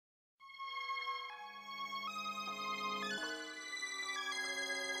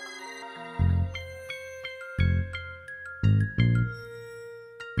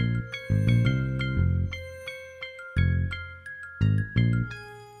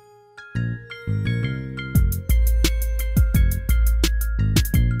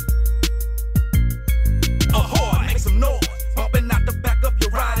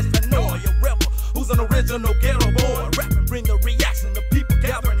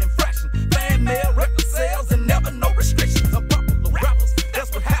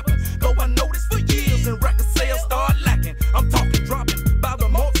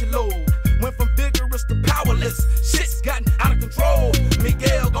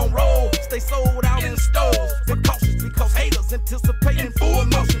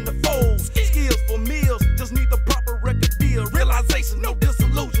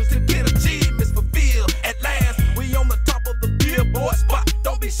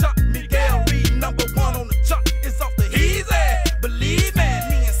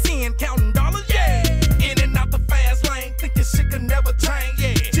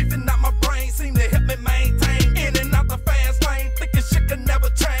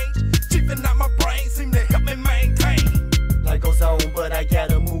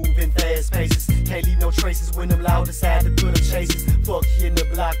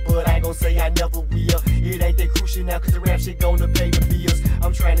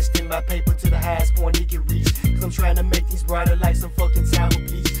extend my paper to the highest point it can reach. Cause I'm trying to make things brighter like some fucking tower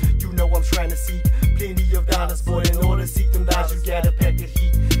bleach. You know I'm trying to seek plenty of dollars, but in order to seek them dollars, you gotta pack the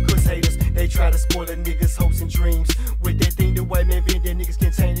heat. Cause haters, they try to spoil a nigga's hopes and dreams. With that thing the white man vent, that niggas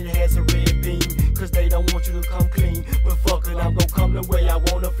contain it has a red beam. Cause they don't want you to come clean. But fuck it, I'm gon' come the way I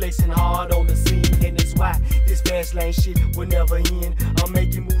wanna, flexing hard on the scene. And that's why this fast lane shit will never end. I'm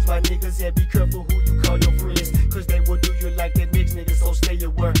making moves, my niggas, and be careful who you call your friends. Cause they will do you like that next nigga, so stay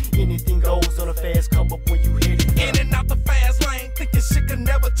aware. Anything goes on a fast come up when you hit it. In and out the fast lane, thinking shit could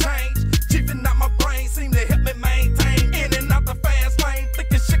never change. Chiefing out my brain, seem to help me maintain. In and out the fast lane,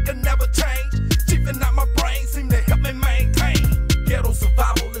 thinking shit could never change. Chiefing out my brain, seem to help me maintain. Ghetto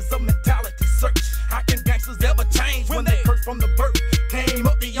survival is a mentality search. How can gangsters ever change when they curse from the birth? Came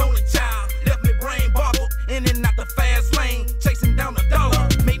up the only child, left me brain boggled. In and out the fast lane, chasing down the dollar.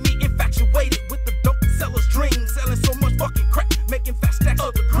 Made me infatuated with the dope seller's dream. Selling so much fucking crack, making fat stacks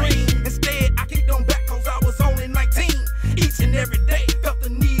of the green. Instead, I kicked on back cause I was only 19. Each and every day, felt the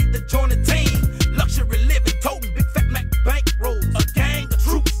need to join a team. Luxury living, toting big fat Mac bankrolls. A gang of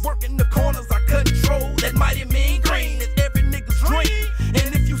troops working the corners I control. That mighty mean green is every nigga's dream.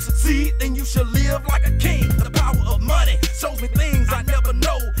 And if you succeed, then you should live like a king. The power of money shows me